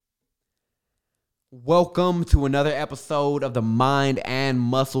Welcome to another episode of the Mind and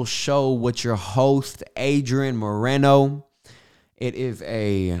Muscle Show with your host, Adrian Moreno. It is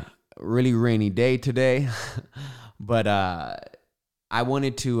a really rainy day today, but I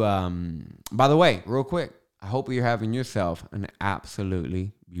wanted to, by the way, real quick, I hope you're having yourself an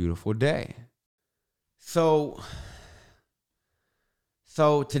absolutely beautiful day. So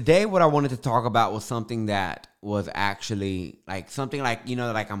today what I wanted to talk about was something that was actually something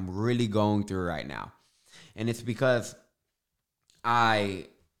I'm really going through right now. And it's because I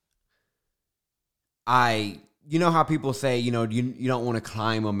you know how people say, you don't want to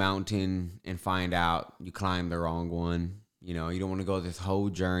climb a mountain and find out you climbed the wrong one. You don't want to go this whole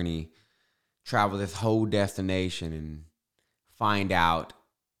journey, travel this whole destination and find out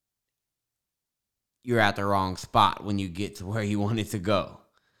you're at the wrong spot when you get to where you wanted to go.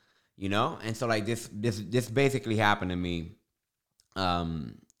 And so this basically happened to me.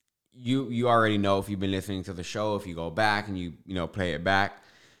 You already know if you've been listening to the show, if you go back and you play it back.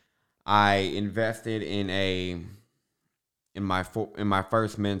 I invested in my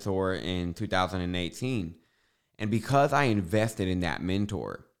first mentor in 2018. And because I invested in that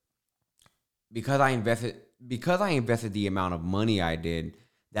mentor, because I invested the amount of money I did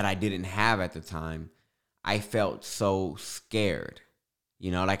that I didn't have at the time, I felt so scared.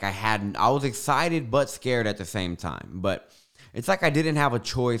 I was excited but scared at the same time. But it's like I didn't have a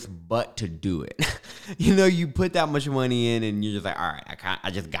choice but to do it. You put that much money in and you're just like, all right, I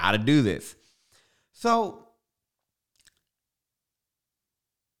just got to do this. So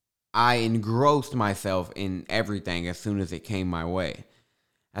I engrossed myself in everything as soon as it came my way.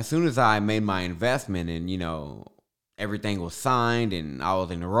 As soon as I made my investment and, everything was signed and I was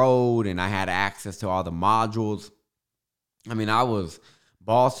enrolled and I had access to all the modules. I was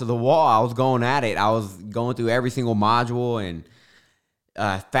balls to the wall. I was going at it. I was going through every single module and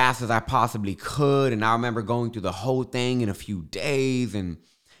fast as I possibly could. And I remember going through the whole thing in a few days and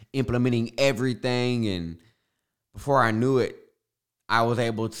implementing everything. And before I knew it, I was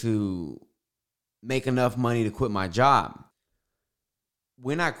able to make enough money to quit my job.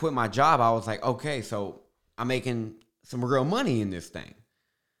 When I quit my job, I was like, okay, so I'm making some real money in this thing.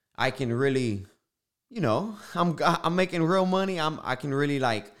 I can really, I'm making real money. I can really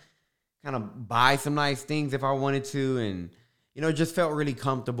kind of buy some nice things if I wanted to. And, it just felt really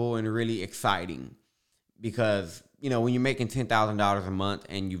comfortable and really exciting because, when you're making $10,000 a month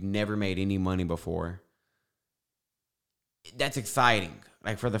and you've never made any money before, that's exciting.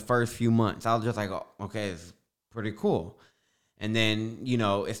 Like for the first few months, I was just like, oh, okay, it's pretty cool. And then,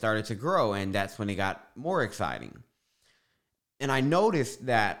 it started to grow and that's when it got more exciting. And I noticed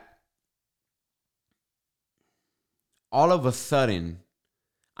that all of a sudden,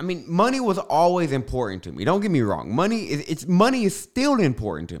 money was always important to me. Don't get me wrong. Money is still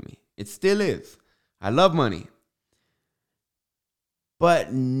important to me. It still is. I love money.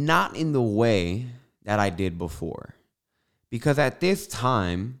 But not in the way that I did before. Because at this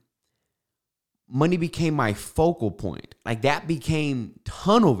time, money became my focal point. Like that became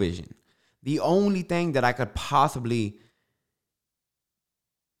tunnel vision. The only thing that I could possibly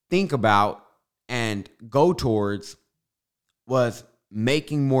think about and go towards was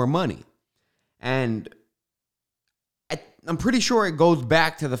making more money. And I'm pretty sure it goes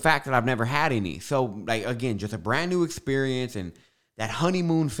back to the fact that I've never had any. So again, just a brand new experience and that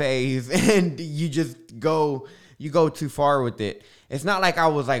honeymoon phase and you go too far with it. It's not like I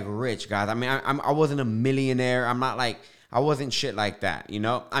was rich, guys. I wasn't a millionaire. I wasn't shit like that,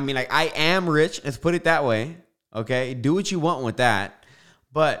 I am rich. Let's put it that way. Okay. Do what you want with that.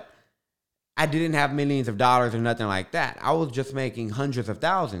 But I didn't have millions of dollars or nothing like that. I was just making hundreds of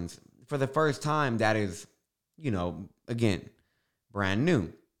thousands for the first time. That is, again, brand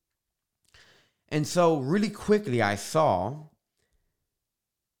new. And so really quickly, I saw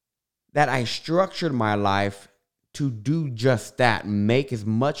that I structured my life to do just that, make as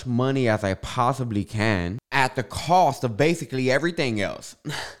much money as I possibly can at the cost of basically everything else.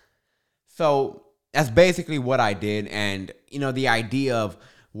 So that's basically what I did. And, the idea of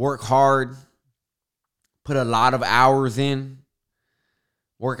work hard, put a lot of hours in,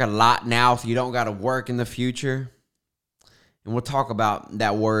 work a lot now so you don't got to work in the future. And we'll talk about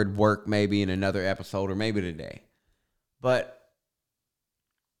that word work maybe in another episode or maybe today. But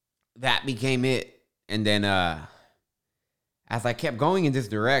that became it. And then as I kept going in this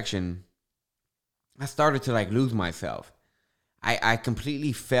direction, I started to lose myself. I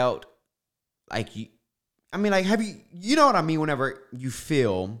completely felt have you know what I mean? Whenever you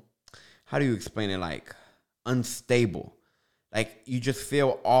feel, how do you explain it? Unstable. You just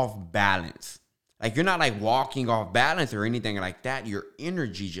feel off balance. You're not walking off balance or anything like that. Your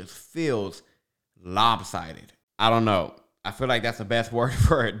energy just feels lopsided. I don't know. I feel like that's the best word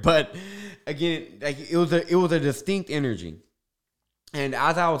for it. But again, like it was a distinct energy. And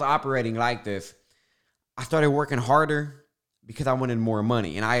as I was operating like this, I started working harder because I wanted more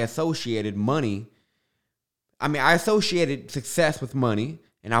money. And I associated success with money,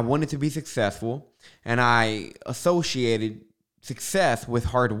 and I wanted to be successful. And I associated success with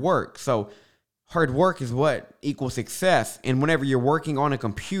hard work. So hard work is what equals success. And whenever you're working on a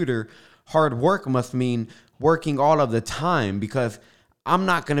computer, hard work must mean working all of the time, because I'm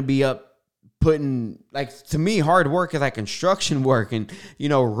not going to be up putting, like, to me, hard work is like construction work and,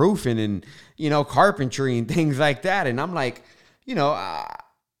 roofing and, carpentry and things like that. And I'm like, I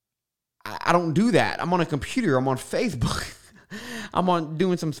don't do that. I'm on a computer. I'm on Facebook. I'm on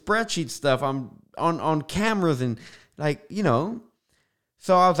doing some spreadsheet stuff. I'm on cameras and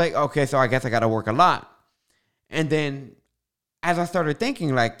So I was like, okay, so I guess I got to work a lot. And then as I started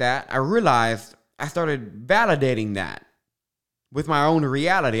thinking like that, I realized I started validating that with my own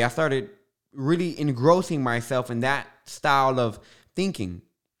reality. I started really engrossing myself in that style of thinking.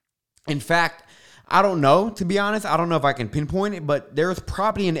 In fact, I don't know, to be honest. I don't know if I can pinpoint it, but there's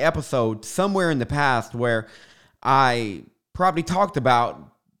probably an episode somewhere in the past where I probably talked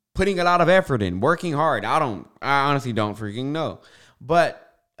about putting a lot of effort in, working hard. I honestly don't freaking know.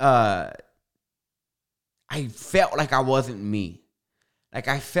 But I felt like I wasn't me. Like,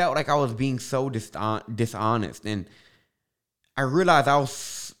 I felt like I was being so dishonest. And I realized I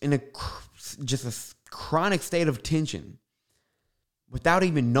was in a chronic state of tension without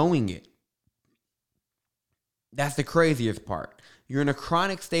even knowing it. That's the craziest part. You're in a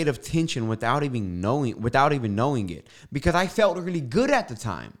chronic state of tension without even knowing it. Because I felt really good at the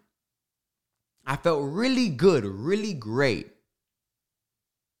time. I felt really good, really great.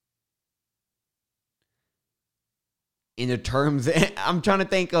 In the terms, I'm trying to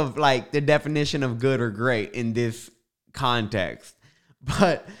think of like the definition of good or great in this context.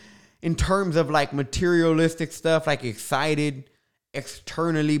 But in terms of like materialistic stuff, like excited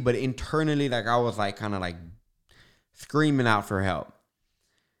externally, but internally, like I was like kind of like screaming out for help.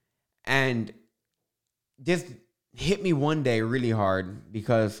 And this hit me one day really hard,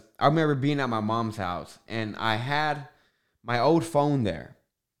 because I remember being at my mom's house and I had my old phone there.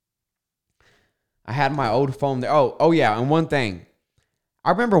 Oh yeah, and one thing. I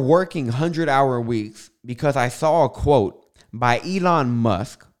remember working 100-hour weeks because I saw a quote by Elon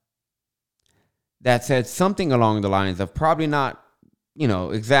Musk that said something along the lines of, probably not,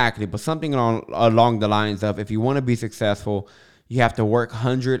 exactly, but something along the lines of, if you want to be successful, you have to work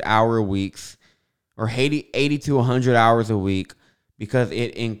 100-hour weeks, or 80 to 100 hours a week, because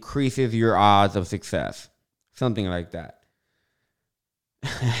it increases your odds of success. Something like that.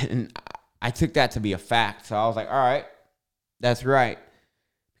 And I took that to be a fact. So I was like, all right, that's right.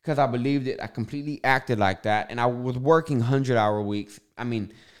 Because I believed it, I completely acted like that. And I was working 100-hour weeks. I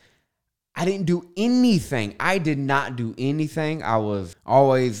mean, I didn't do anything. I did not do anything. I was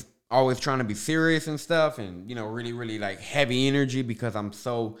always trying to be serious and stuff, and, really, really like heavy energy, because I'm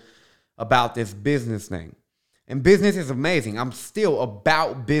so about this business thing. And business is amazing. I'm still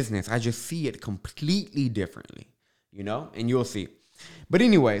about business. I just see it completely differently, and you'll see. But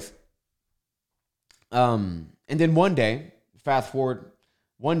anyways, and then one day, fast forward,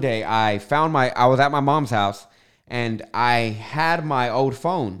 one day I was at my mom's house, and I had my old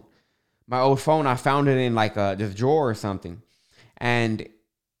phone. I found it in like this drawer or something. And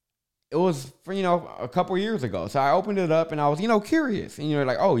it was for, a couple years ago. So I opened it up and I was, curious. And you're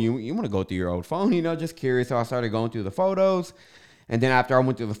like, oh, you want to go through your old phone, just curious. So I started going through the photos. And then after I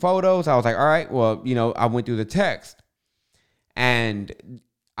went through the photos, I was like, all right, well, I went through the text. And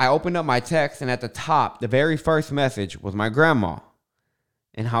I opened up my text, and at the top, the very first message was my grandma.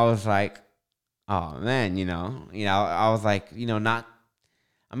 And I was like, oh man, I was like, not,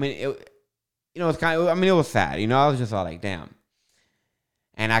 I mean, it's kind of, it was sad, I was just all like, damn.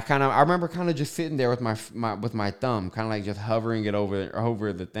 And I remember kind of just sitting there with my thumb, kind of like just hovering it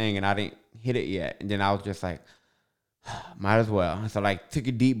over the thing, and I didn't hit it yet. And then I was just like, might as well. So like took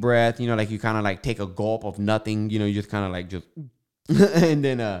a deep breath, like you kind of like take a gulp of nothing, you just kind of like just, and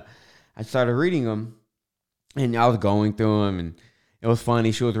then I started reading them, and I was going through them, and it was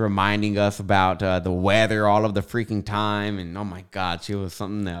funny. She was reminding us about the weather all of the freaking time, and oh my God, she was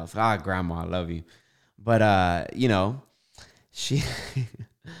something else. Grandma, I love you. But she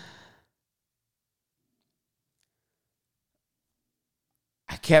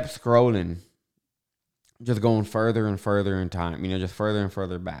I kept scrolling, just going further and further in time, just further and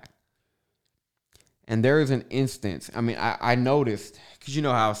further back. And there is an instance, I noticed, because you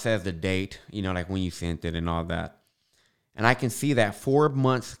know how it says the date, like when you sent it and all that. And I can see that 4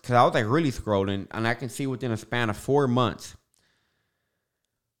 months, because I was like really scrolling, and I can see within a span of 4 months,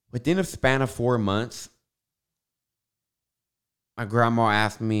 my grandma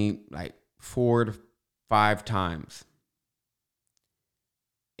asked me like 4 to 5 times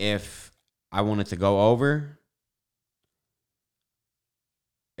if I wanted to go over,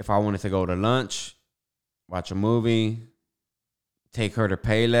 if I wanted to go to lunch, watch a movie, take her to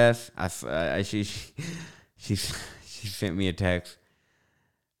Payless. She she sent me a text.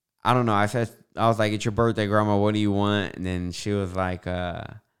 I don't know. I was like, "It's your birthday, Grandma. What do you want?" And then she was like,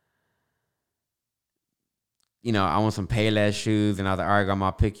 I want some Payless shoes. And I was like, "All right, Grandma,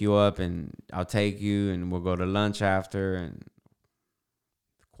 I'll pick you up and I'll take you and we'll go to lunch after." And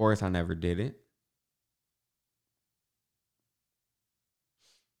of course, I never did it.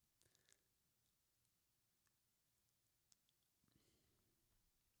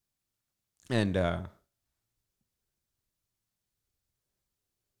 And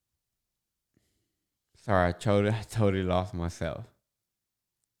sorry, I totally lost myself.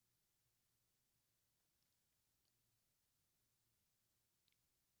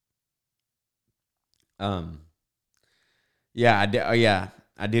 Um, yeah, I did. Yeah,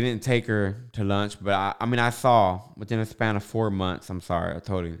 I didn't take her to lunch, but I mean, I saw within a span of 4 months. I'm sorry, I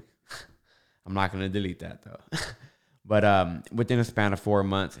told you. I'm not gonna delete that though. But within a span of 4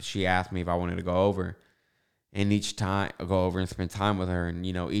 months, she asked me if I wanted to go over, and each time I go over and spend time with her, and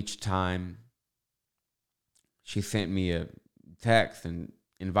each time she sent me a text and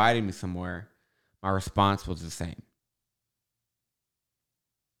invited me somewhere, my response was the same.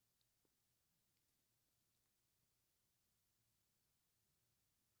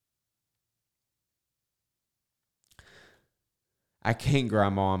 I can't,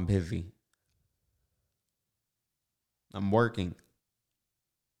 Grandma. I'm busy. I'm working.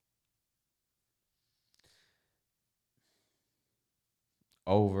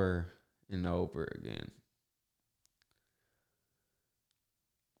 Over and over again.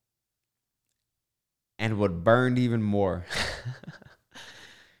 And what burned even more,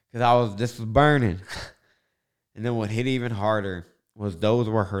 because this was burning. And then what hit even harder was those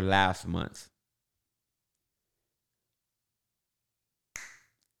were her last months.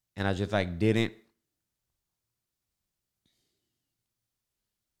 And I just like didn't,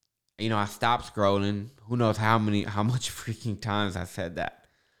 I stopped scrolling. Who knows how much freaking times I said that.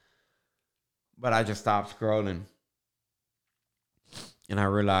 But I just stopped scrolling. And I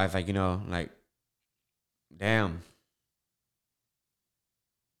realized, like, damn,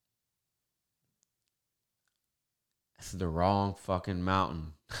 this is the wrong fucking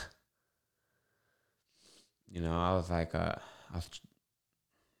mountain. I was like, I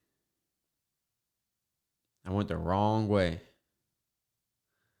went the wrong way.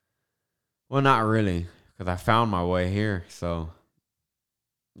 Well, not really, because I found my way here. So,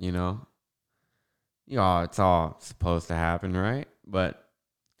 you know, it's all supposed to happen, right? But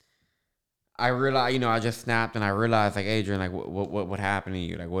I realized, I just snapped and I realized, like, Adrian, like, what happened to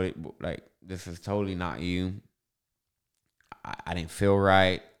you? Like, like, this is totally not you. I didn't feel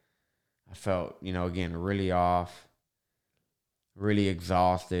right. I felt, again, really off, really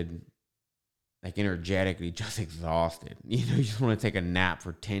exhausted, like energetically just exhausted. You just want to take a nap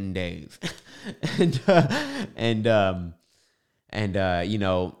for 10 days. and, and, um, and I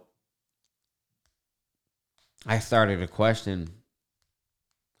started to question,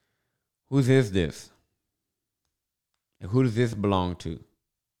 whose is this? Like, who does this belong to?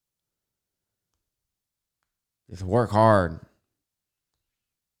 Just work hard,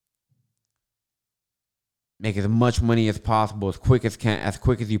 make as much money as possible, as quick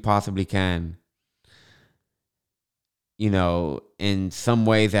as you possibly can. In some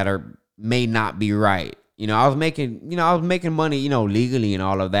ways that are may not be right. I was making money, legally and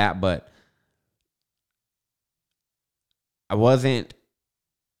all of that, but I wasn't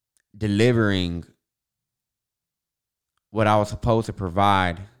delivering what I was supposed to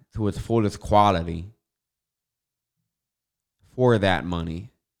provide to its fullest quality for that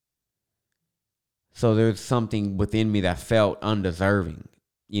money. So there's something within me that felt undeserving,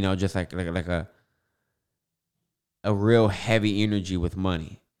 just like a real heavy energy with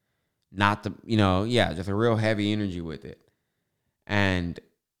money. Not the, yeah, just a real heavy energy with it. And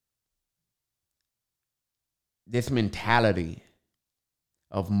this mentality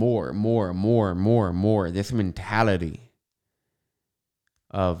of more, more, more, more, more, this mentality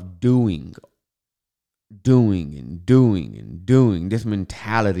of doing and doing and doing, this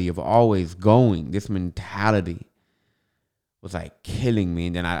mentality of always going, this mentality was like killing me.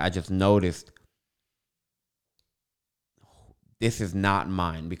 And then I just noticed this is not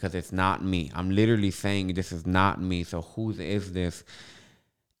mine because it's not me. I'm literally saying this is not me. So whose is this?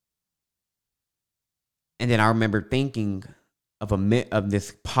 And then I remember thinking of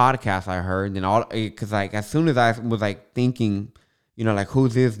this podcast I heard, and because like as soon as I was like thinking, like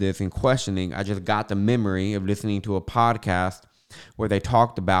whose is this and questioning, I just got the memory of listening to a podcast where they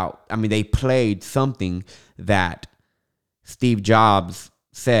talked about, they played something that Steve Jobs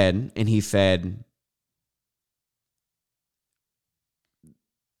said, and he said,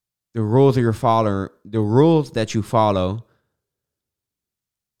 the rules that you follow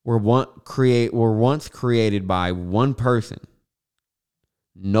were once created by one person,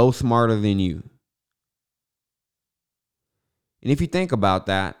 no smarter than you. And if you think about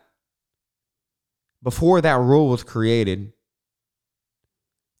that, before that rule was created,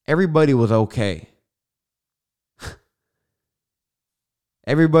 everybody was okay.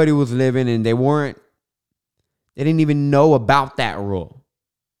 Everybody was living, and they didn't even know about that rule.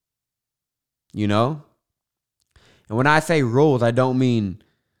 And when I say rules, I don't mean,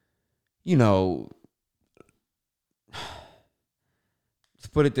 let's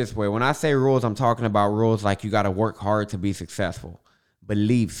put it this way. When I say rules, I'm talking about rules like you got to work hard to be successful,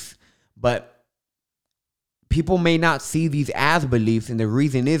 beliefs. But people may not see these as beliefs, and the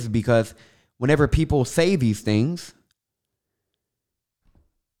reason is because whenever people say these things,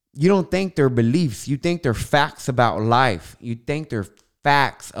 you don't think they're beliefs. You think they're facts about life. You think they're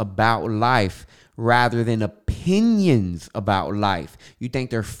facts about life rather than opinions about life. You think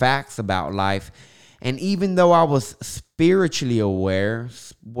they're facts about life. And even though I was spiritually aware,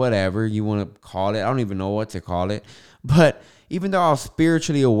 whatever you want to call it, I don't even know what to call it, but even though I was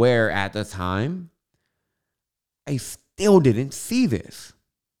spiritually aware at the time, I still didn't see this.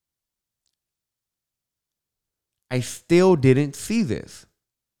 I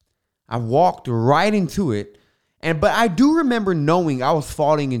walked right into it. But I do remember knowing I was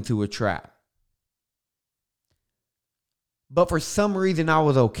falling into a trap. But for some reason, I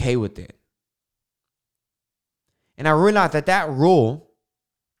was okay with it. And I realized that rule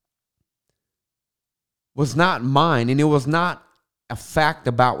was not mine, and it was not a fact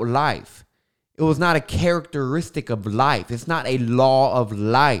about life. It was not a characteristic of life. It's not a law of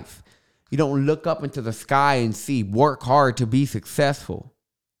life. You don't look up into the sky and see, work hard to be successful.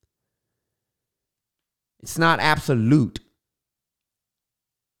 It's not absolute.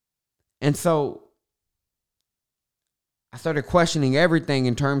 And so I started questioning everything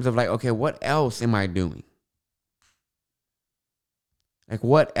in terms of like, okay, what else am I doing? Like,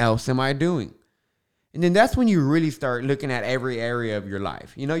 what else am I doing? And then that's when you really start looking at every area of your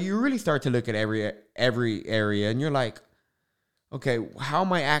life. You really start to look at every area, and you're like, okay, how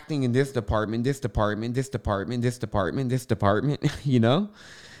am I acting in this department, this department, this department, this department, this department,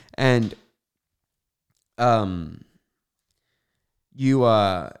 And you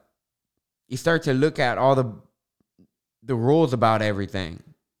start to look at all the rules about everything.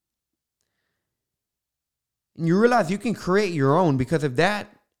 And you realize you can create your own, because if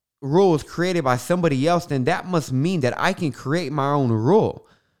that rule is created by somebody else, then that must mean that I can create my own rule.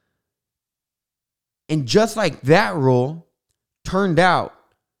 And just like that rule turned out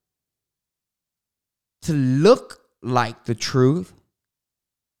to look like the truth,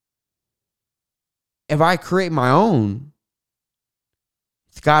 if I create my own,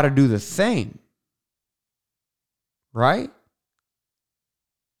 it's got to do the same. Right?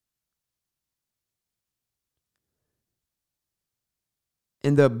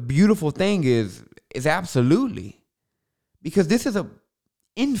 And the beautiful thing is absolutely, because this is an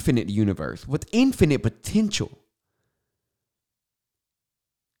infinite universe with infinite potential.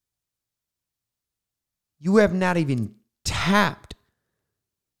 You have not even tapped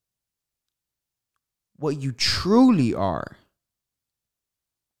what you truly are.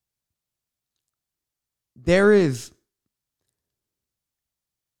 There is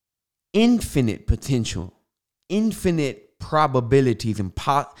infinite potential, infinite probabilities and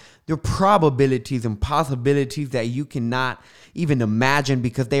there are probabilities and possibilities that you cannot even imagine,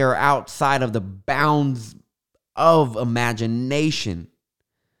 because they are outside of the bounds of imagination.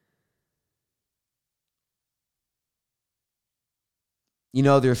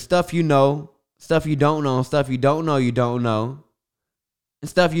 There's stuff stuff you don't know, stuff you don't know, and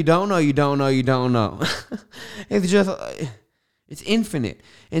stuff you don't know, you don't know. It's infinite.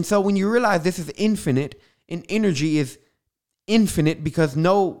 And so when you realize this is infinite, and energy is infinite, because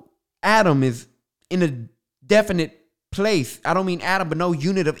no atom is in a definite place. I don't mean atom, but no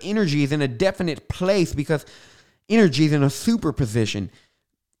unit of energy is in a definite place, because energy is in a superposition.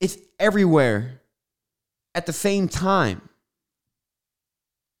 It's everywhere at the same time.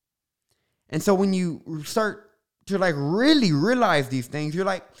 And so when you start like really realize these things. You're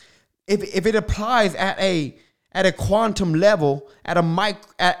like, if it applies at a quantum level, at a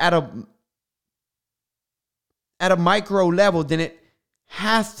micro level, then it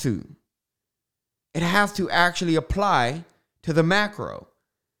has to actually apply to the macro.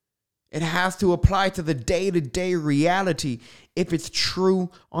 It has to apply to the day-to-day reality if it's true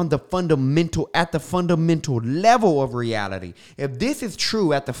at the fundamental level of reality. If this is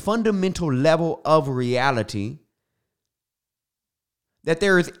true at the fundamental level of reality, that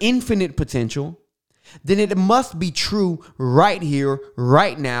there is infinite potential, then it must be true right here,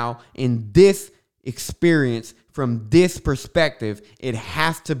 right now, in this experience, from this perspective. It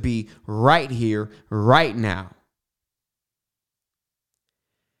has to be right here, right now.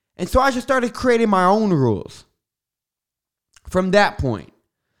 And so I just started creating my own rules. From that point,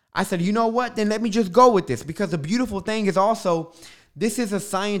 I said, you know what? Then let me just go with this. Because the beautiful thing is also, this is a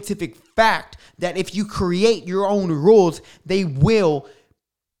scientific fact that if you create your own rules, they will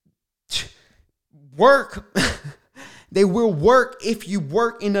work. They will work if you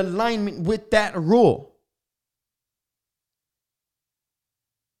work in alignment with that rule.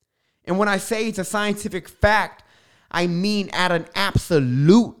 And when I say it's a scientific fact, I mean at an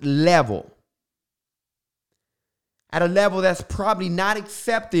absolute level. At a level that's probably not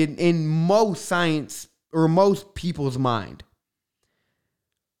accepted in most science or most people's mind.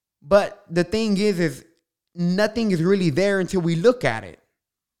 But the thing is nothing is really there until we look at it.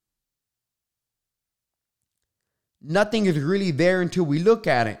 Nothing is really there until we look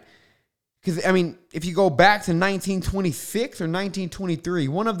at it. Because, I mean, if you go back to 1926 or 1923,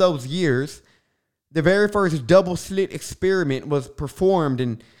 one of those years, the very first double slit experiment was performed,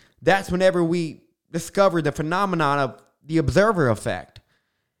 and that's whenever we discovered the phenomenon of the observer effect.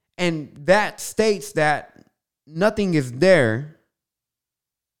 And that states that nothing is there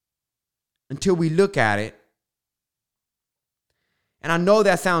until we look at it. And I know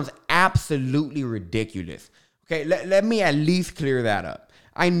that sounds absolutely ridiculous. Okay, let me at least clear that up.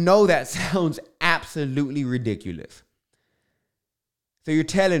 I know that sounds absolutely ridiculous. So you're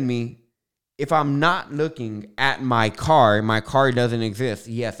telling me, if I'm not looking at my car doesn't exist.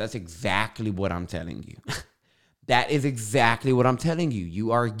 Yes, that's exactly what I'm telling you. That is exactly what I'm telling you.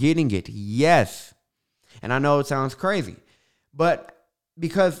 You are getting it. Yes. And I know it sounds crazy. But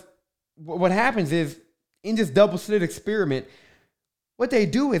because what happens is, in this double slit experiment, what they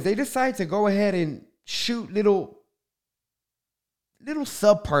do is they decide to go ahead and shoot little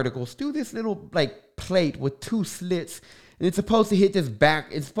subparticles through this little like plate with two slits. And it's supposed to hit this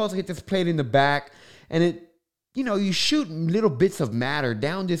plate in the back. And it, you shoot little bits of matter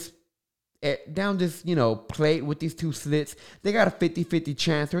down this, plate with these two slits. They got a 50-50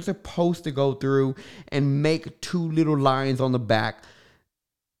 chance. They're supposed to go through and make two little lines on the back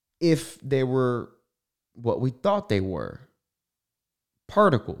if they were what we thought they were.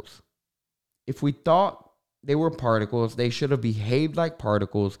 Particles. If we thought they were particles, they should have behaved like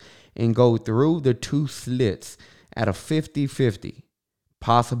particles and go through the two slits at a 50-50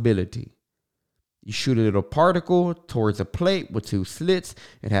 possibility. You shoot a little particle towards a plate with two slits.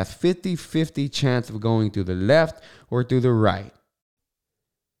 It has 50-50 chance of going through the left or through the right.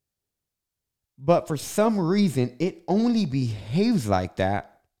 But for some reason, it only behaves like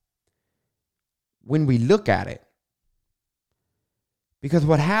that when we look at it. Because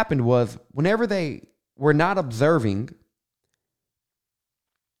what happened was, whenever they were not observing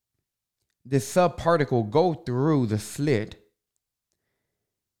this subparticle go through the slit,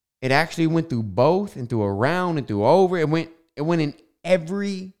 it actually went through both, and through around and through over. It went in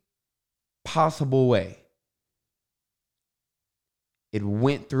every possible way. It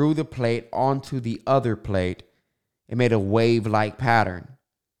went through the plate onto the other plate. It made a wave-like pattern,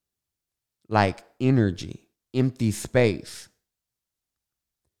 like energy, empty space,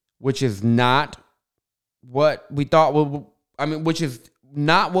 which is not what we thought. Which is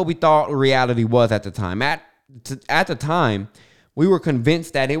not what we thought reality was at the time. At the time, we were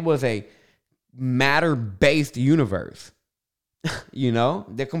convinced that it was a matter-based universe.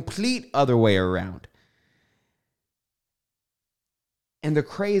 The complete other way around. And the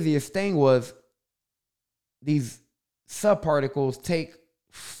craziest thing was, these subparticles take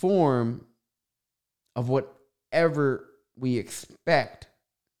form of whatever we expect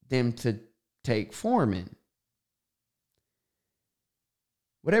them to take form in.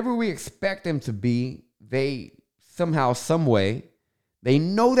 Whatever we expect them to be, they somehow, some way, they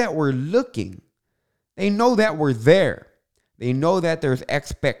know that we're looking. They know that we're there. They know that there's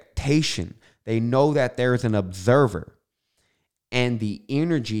expectation. They know that there's an observer. And the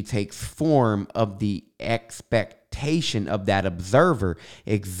energy takes form of the expectation. expectation of that observer.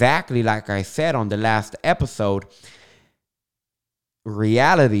 Exactly like I said on the last episode,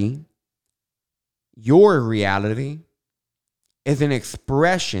 reality, your reality, is an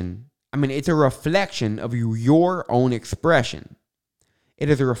expression. I mean, it's a reflection of your own expression. It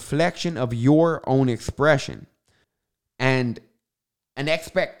is a reflection of your own expression. And an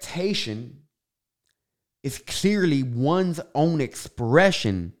expectation is clearly one's own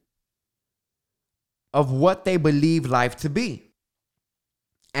expression of what they believe life to be.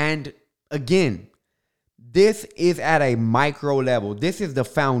 And again, this is at a micro level. This is the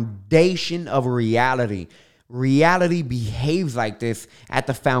foundation of reality. Reality behaves like this at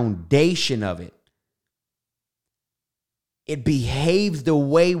the foundation of it. It behaves the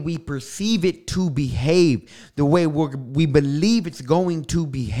way we perceive it to behave, the way we believe it's going to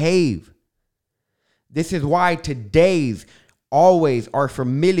behave. This is why today's always are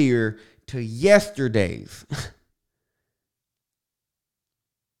familiar to yesterday's.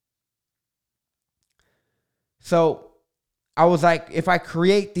 So I was like, if I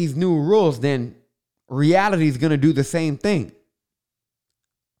create these new rules, then reality is going to do the same thing.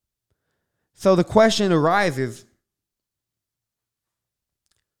 So the question arises,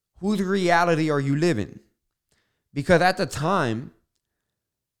 whose reality are you living? Because at the time,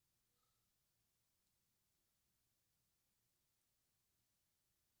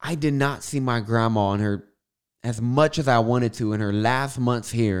 I did not see my grandma on her as much as I wanted to in her last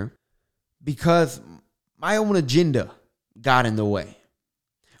months here because my own agenda got in the way.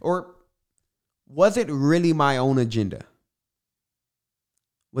 Or was it really my own agenda?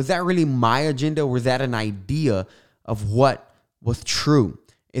 Was that really my agenda, or was that an idea of what was true?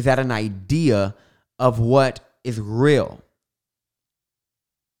 Is that an idea of what is real?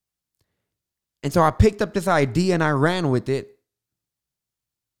 And so I picked up this idea and I ran with it.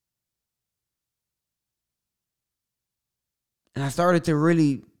 And I started to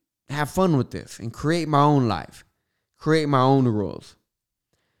really have fun with this and create my own life, create my own rules.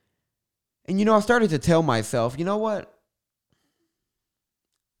 And, I started to tell myself, you know what?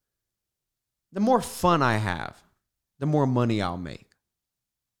 The more fun I have, the more money I'll make.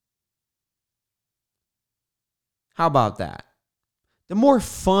 How about that? The more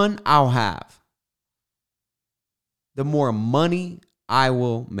fun I'll have, the more money I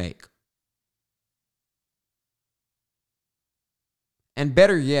will make. And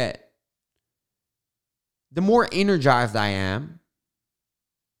better yet, the more energized I am,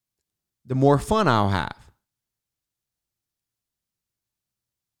 the more fun I'll have.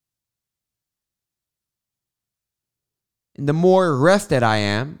 And the more rested I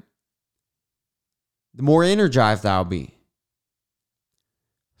am, the more energized I'll be.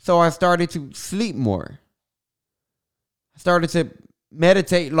 So I started to sleep more. I started to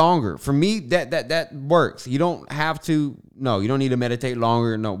meditate longer. For me, that works. You don't have to, you don't need to meditate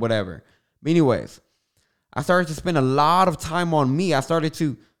longer, whatever. But anyways, I started to spend a lot of time on me. I started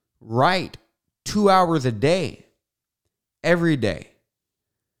to write 2 hours a day, every day.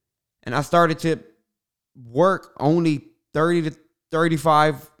 And I started to work only 30 to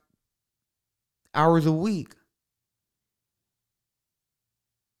 35 hours a week.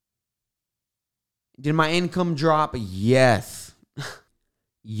 Did my income drop? Yes.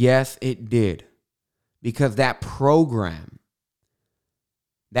 Yes, it did. Because that program,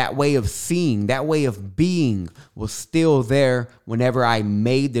 that way of seeing, that way of being was still there whenever I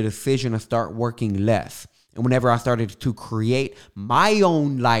made the decision to start working less. And whenever I started to create my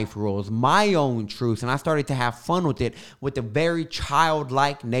own life rules, my own truths, and I started to have fun with it with a very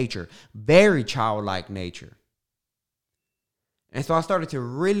childlike nature. Very childlike nature. And so I started to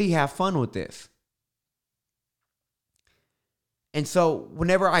really have fun with this. And so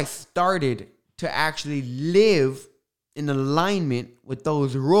whenever I started to actually live in alignment with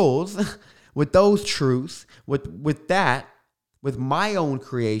those rules, with those truths, with that, with my own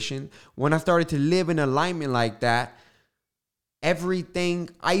creation, when I started to live in alignment like that, everything,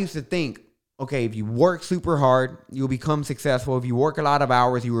 I used to think, okay, if you work super hard, you'll become successful. If you work a lot of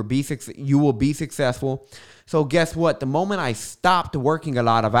hours, you will be successful. So guess what? The moment I stopped working a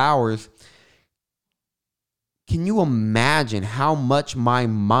lot of hours, can you imagine how much my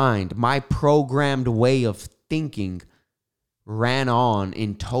mind, my programmed way of thinking ran on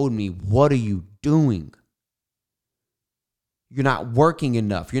and told me, what are you doing? You're not working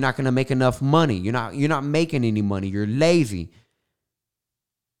enough. You're not going to make enough money. You're not making any money. You're lazy.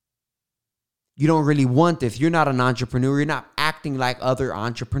 You don't really want this. You're not an entrepreneur. You're not acting like other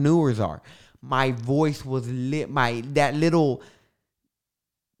entrepreneurs are. My voice was lit.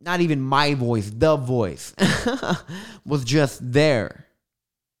 Not even my voice, the voice was just there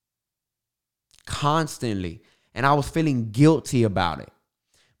constantly. and I was feeling guilty about it.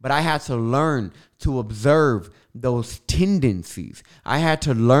 But I had to learn to observe those tendencies. I had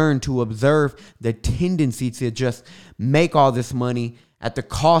to learn to observe the tendency to just make all this money at the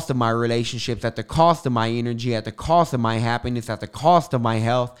cost of my relationships, at the cost of my energy, at the cost of my happiness, at the cost of my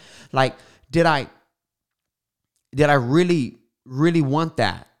health. Like, did I really, really want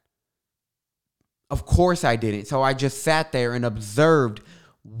that? Of course I didn't. So I just sat there and observed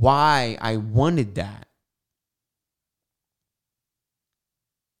why I wanted that.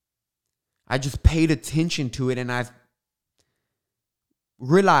 I just paid attention to it, and I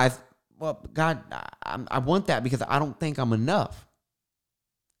realized, well, God, I want that because I don't think I'm enough.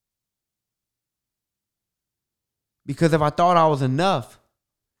 Because if I thought I was enough,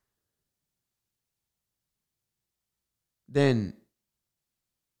 then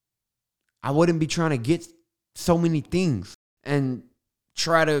I wouldn't be trying to get so many things and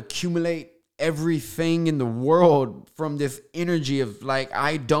try to accumulate everything in the world from this energy of like,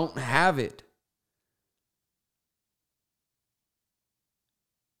 I don't have it.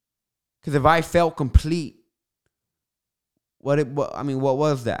 Because if I felt complete, what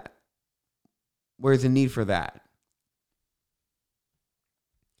was that? Where's the need for that?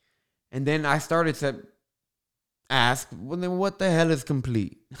 And then I started to ask, well, then what the hell is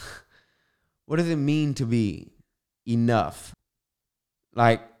complete? What does it mean to be enough?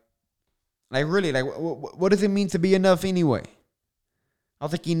 Like really, what does it mean to be enough anyway? I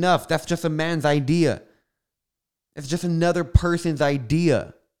was like, enough, that's just a man's idea. It's just another person's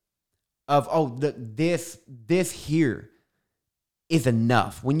idea of, this here is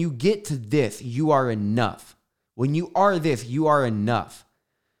enough. When you get to this, you are enough. When you are this, you are enough.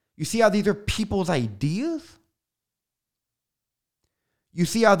 You see how these are people's ideas? You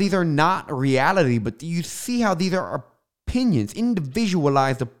see how these are not reality, but you see how these are opinions,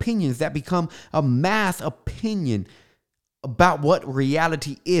 individualized opinions that become a mass opinion about what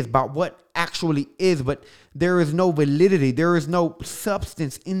reality is, about what actually is. But there is no validity. There is no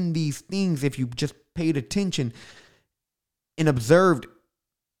substance in these things if you just paid attention and observed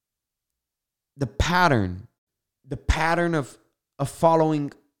the pattern of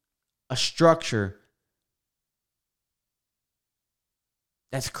following a structure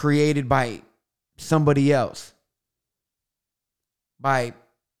that's created by somebody else, by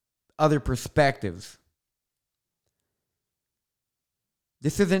other perspectives.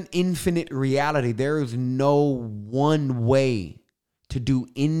 This is an infinite reality. There is no one way to do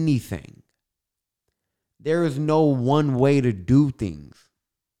anything. There is no one way to do things.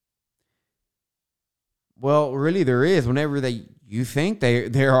 Well, really there is whenever you think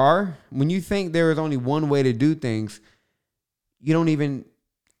there are. When you think there is only one way to do things, you don't even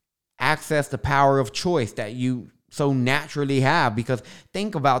access the power of choice that you so naturally have. Because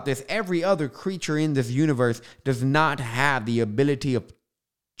think about this, every other creature in this universe does not have the ability of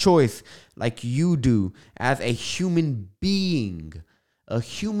choice like you do as a human being. A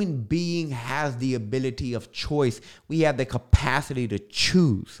human being has the ability of choice. We have the capacity to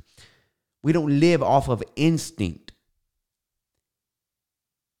choose. We don't live off of instinct.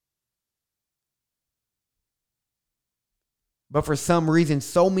 But for some reason,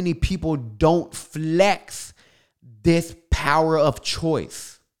 so many people don't flex this power of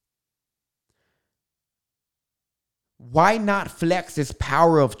choice. Why not flex this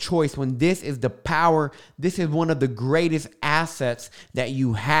power of choice when this is the power? This is one of the greatest assets that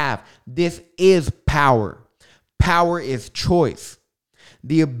you have. This is power. Power is choice.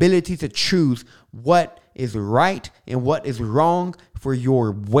 The ability to choose what is right and what is wrong for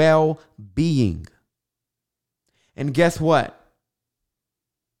your well-being. And guess what?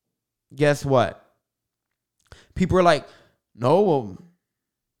 Guess what? People are like, no, well,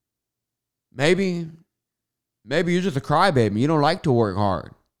 maybe you're just a crybaby. You don't like to work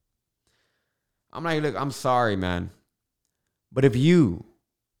hard. I'm like, look, I'm sorry, man. But if you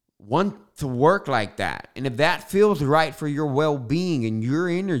want to work like that, and if that feels right for your well-being and your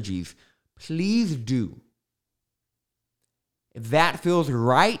energies, please do. If that feels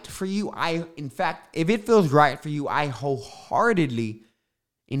right for you, if it feels right for you, I wholeheartedly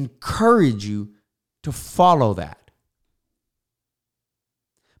encourage you to follow that.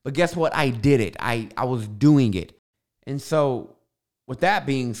 But guess what? I did it. I was doing it. And so with that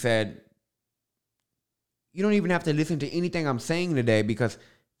being said, you don't even have to listen to anything I'm saying today because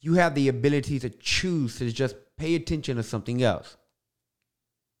you have the ability to choose to just pay attention to something else.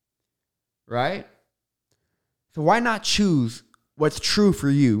 Right? So why not choose what's true for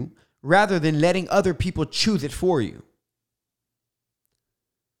you rather than letting other people choose it for you?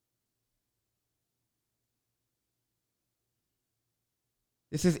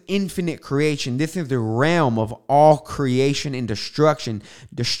 This is infinite creation. This is the realm of all creation and destruction.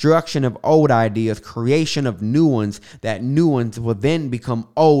 Destruction of old ideas, creation of new ones. That new ones will then become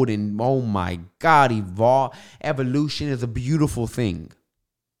old. And oh my God, evolution is a beautiful thing.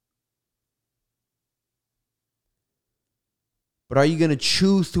 But are you going to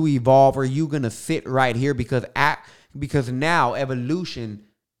choose to evolve, or are you going to sit right here? Because now evolution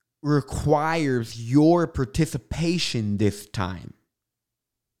requires your participation this time.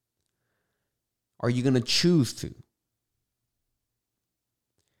 Are you going to choose to?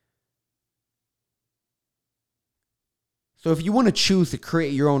 So if you want to choose to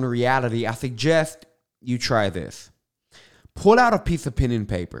create your own reality, I suggest you try this. Pull out a piece of pen and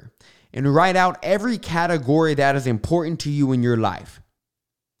paper and write out every category that is important to you in your life.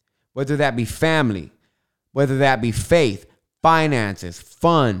 Whether that be family, whether that be faith, finances,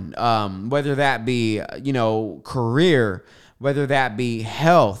 fun, whether that be, career, whether that be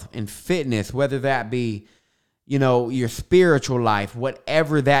health and fitness, whether that be, your spiritual life,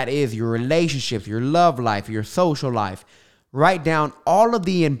 whatever that is, your relationships, your love life, your social life. Write down all of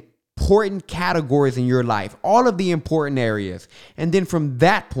the important categories in your life, all of the important areas. And then from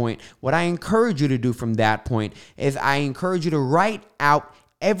that point, what I encourage you to do from that point is I encourage you to write out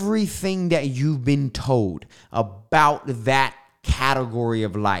everything that you've been told about that category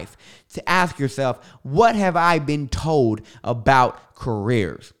of life. To ask yourself, what have I been told about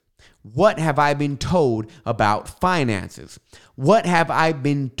careers? What have I been told about finances? What have I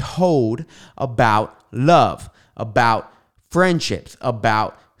been told about love, about friendships,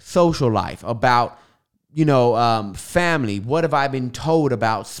 about social life, about, family? What have I been told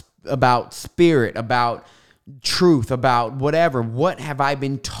about spirit, about truth, about whatever? What have I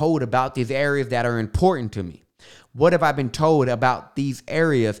been told about these areas that are important to me? What have I been told about these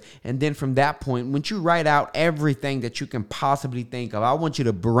areas? And then from that point, once you write out everything that you can possibly think of, I want you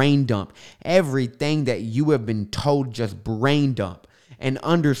to brain dump everything that you have been told. Just brain dump and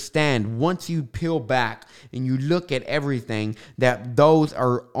understand, once you peel back and you look at everything, that those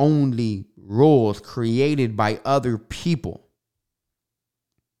are only rules created by other people.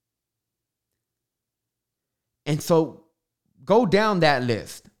 And so go down that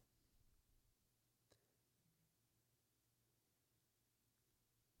list.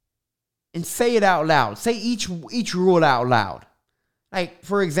 And say it out loud. Say each rule out loud. Like,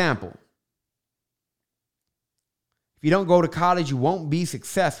 for example, if you don't go to college, you won't be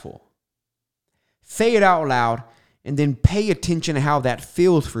successful. Say it out loud and then pay attention to how that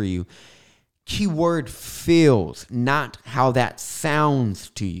feels for you. Keyword feels, not how that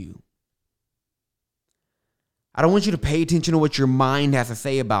sounds to you. I don't want you to pay attention to what your mind has to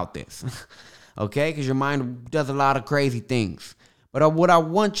say about this, okay? Because your mind does a lot of crazy things. But what I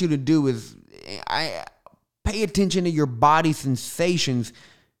want you to do is pay attention to your body sensations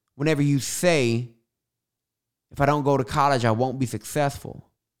whenever you say, if I don't go to college, I won't be successful.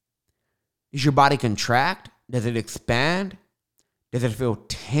 Does your body contract? Does it expand? Does it feel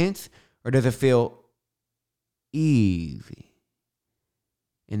tense? Or does it feel easy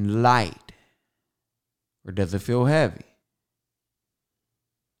and light? Or does it feel heavy?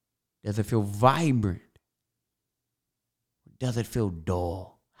 Does it feel vibrant? Does it feel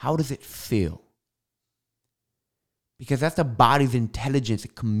dull? How does it feel? Because that's the body's intelligence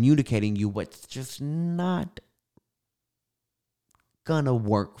communicating you what's just not gonna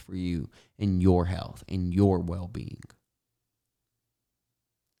work for you in your health, in your well-being.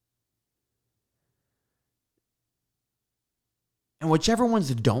 And whichever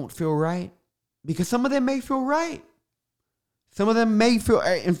ones don't feel right, because some of them may feel right. Some of them may feel,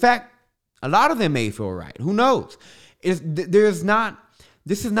 in fact, a lot of them may feel right. Who knows? This is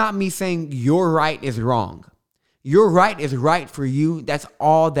not me saying your right is wrong. Your right is right for you. That's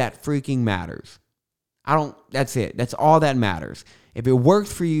all that freaking matters. That's it. That's all that matters. If it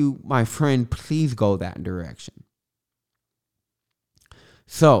works for you, my friend, please go that direction.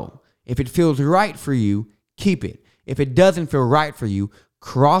 So, if it feels right for you, keep it. If it doesn't feel right for you,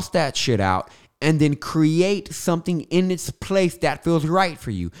 cross that shit out and then create something in its place that feels right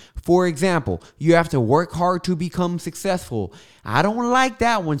for you. For example, you have to work hard to become successful. I don't like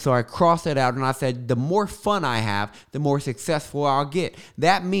that one, so I crossed it out and I said, the more fun I have, the more successful I'll get.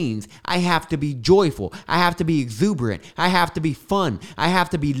 That means I have to be joyful. I have to be exuberant. I have to be fun. I have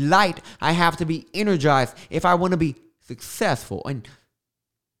to be light. I have to be energized if I want to be successful. And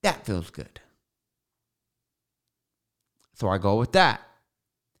that feels good. So I go with that.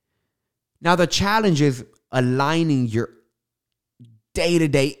 Now, the challenge is aligning your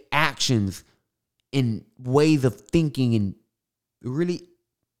day-to-day actions and ways of thinking and really,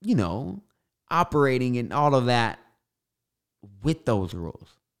 operating and all of that with those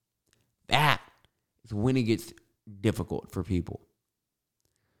rules. That is when it gets difficult for people.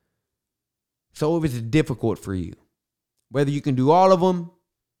 So if it's difficult for you, whether you can do all of them,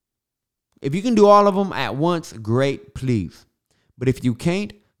 if you can do all of them at once, great, please. But if you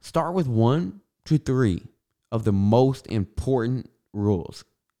can't, start with 1 to 3 of the most important rules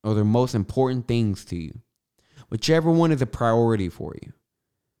or the most important things to you. Whichever one is a priority for you.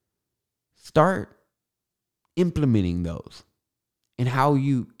 Start implementing those in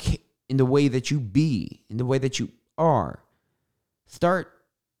in the way that you be, in the way that you are. Start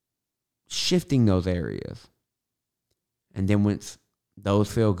shifting those areas. And then once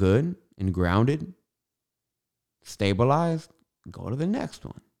those feel good and grounded, stabilized, go to the next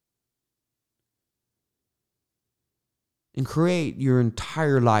one. And create your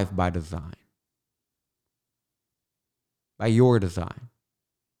entire life by design. By your design.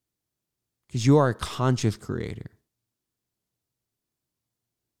 Because you are a conscious creator.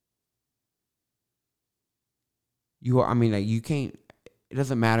 You can't, it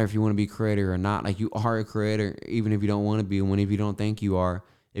doesn't matter if you want to be a creator or not. Like, you are a creator, even if you don't want to be. And if you don't think you are,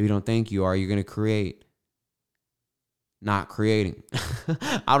 you're going to create. Not creating.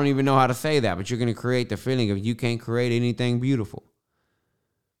 I don't even know how to say that, but you're going to create the feeling of you can't create anything beautiful.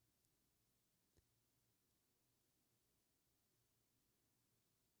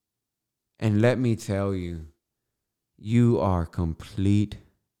 And let me tell you, you are complete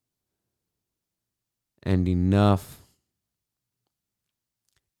and enough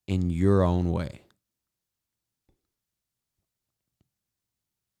in your own way.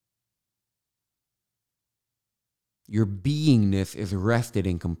 Your beingness is rested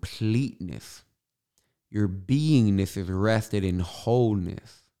in completeness. Your beingness is rested in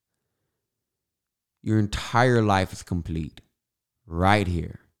wholeness. Your entire life is complete. Right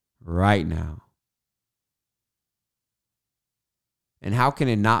here, right now. And how can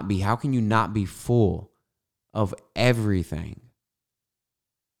it not be? How can you not be full of everything?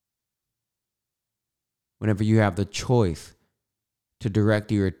 Whenever you have the choice to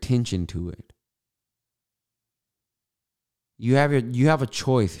direct your attention to it. You have a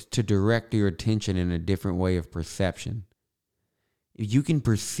choice to direct your attention in a different way of perception. If you can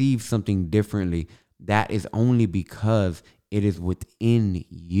perceive something differently, that is only because it is within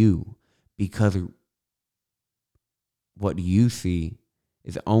you. Because what you see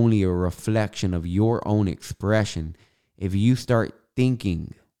is only a reflection of your own expression. If you start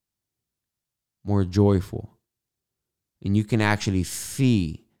thinking more joyful, and you can actually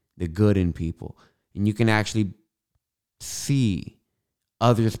see the good in people, and you can actually see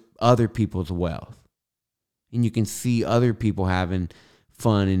other people's wealth, and you can see other people having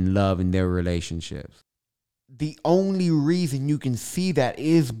fun and love in their relationships. The only reason you can see that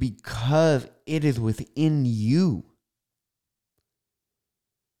is because it is within you.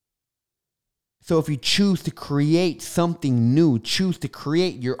 So if you choose to create something new, choose to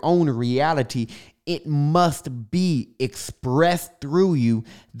create your own reality, it must be expressed through you.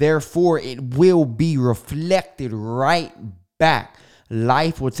 Therefore, it will be reflected right back.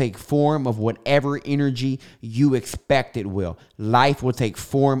 Life will take form of whatever energy you expect it will. Life will take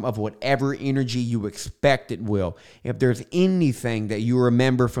form of whatever energy you expect it will. If there's anything that you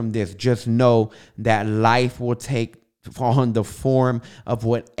remember from this, just know that life will take on the form of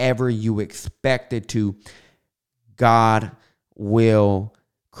whatever you expect it to. God will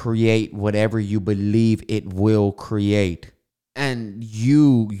create whatever you believe it will create. And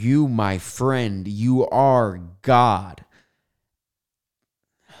you, my friend, you are God.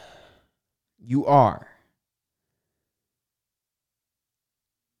 You are.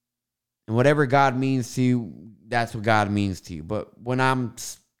 And whatever God means to you, that's what God means to you. But when I'm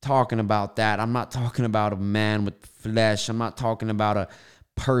talking about that, I'm not talking about a man with flesh. I'm not talking about a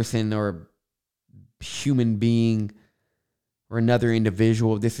person or a human being or another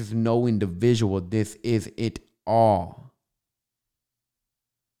individual. This is no individual. This is it all.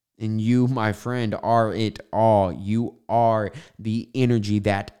 And you, my friend, are it all. You are the energy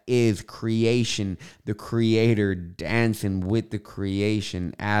that is creation, the creator dancing with the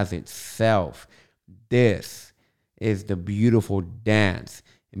creation as itself. This is the beautiful dance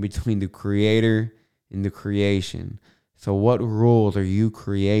in between the creator and the creation. So what rules are you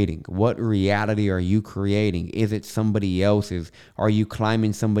creating? What reality are you creating? Is it somebody else's? Are you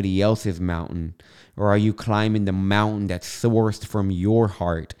climbing somebody else's mountain? Or are you climbing the mountain that's sourced from your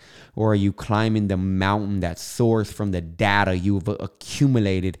heart? Or are you climbing the mountain that's sourced from the data you've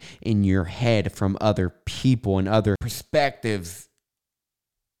accumulated in your head from other people and other perspectives?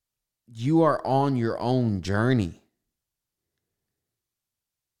 You are on your own journey.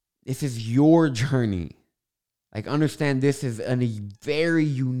 This is your journey. Like, understand this is a very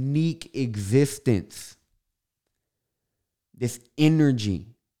unique existence. This energy.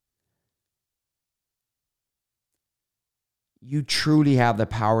 You truly have the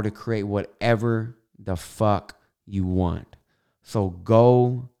power to create whatever the fuck you want. So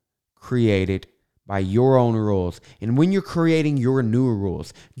go create it by your own rules. And when you're creating your new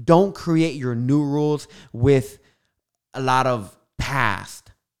rules, don't create your new rules with a lot of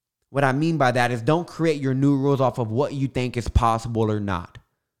past. What I mean by that is don't create your new rules off of what you think is possible or not.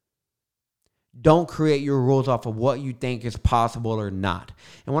 Don't create your rules off of what you think is possible or not.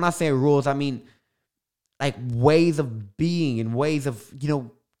 And when I say rules, I mean like ways of being and ways of,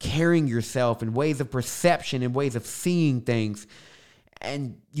 carrying yourself and ways of perception and ways of seeing things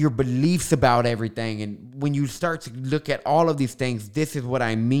and your beliefs about everything. And when you start to look at all of these things, this is what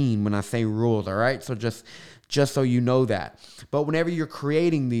I mean when I say rules, all right? So just so you know that. But whenever you're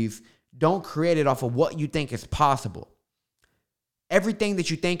creating these, don't create it off of what you think is possible. Everything that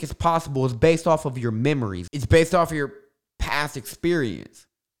you think is possible is based off of your memories. It's based off of your past experience.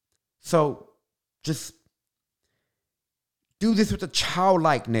 So just do this with a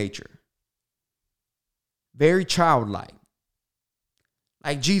childlike nature. Very childlike.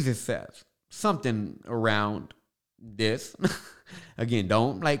 Like Jesus says, something around this. Again,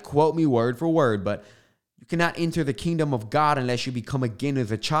 don't quote me word for word, but you cannot enter the kingdom of God unless you become again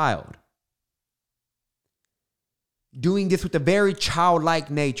as a child. Doing this with a very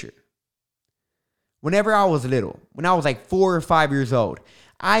childlike nature. Whenever I was little, when I was 4 or 5 years old,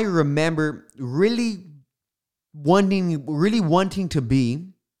 I remember really wanting to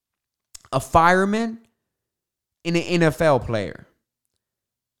be a fireman and an NFL player.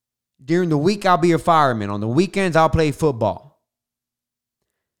 During the week, I'll be a fireman. On the weekends, I'll play football.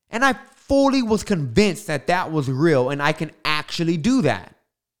 And I fully was convinced that that was real and I can actually do that.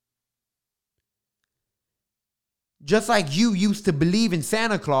 Just like you used to believe in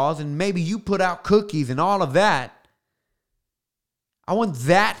Santa Claus and maybe you put out cookies and all of that. I want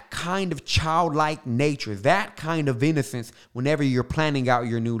that kind of childlike nature, that kind of innocence whenever you're planning out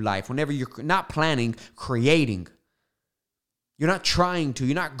your new life. Whenever you're not planning, creating. You're not trying to,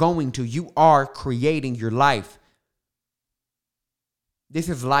 you're not going to, you are creating your life. This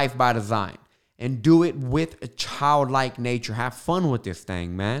is life by design. And do it with a childlike nature. Have fun with this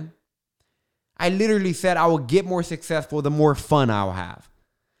thing, man. I literally said I will get more successful the more fun I'll have.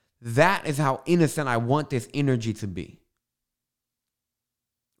 That is how innocent I want this energy to be.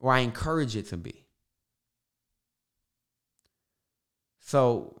 Or I encourage it to be.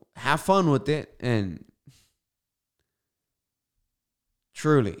 So have fun with it and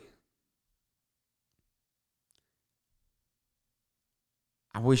truly,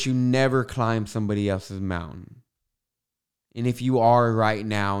 I wish you never climbed somebody else's mountain. And if you are right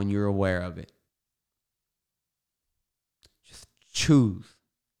now and you're aware of it, just choose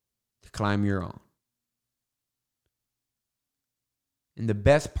to climb your own. And the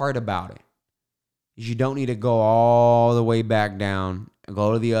best part about it is you don't need to go all the way back down and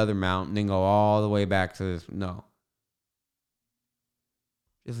go to the other mountain, then go all the way back to this. No.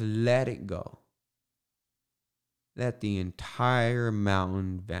 Just let it go. Let the entire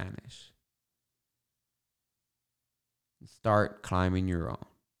mountain vanish. And start climbing your own.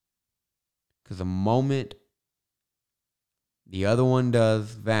 Because the moment the other one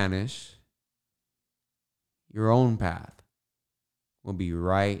does vanish, your own path will be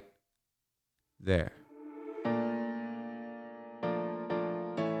right there.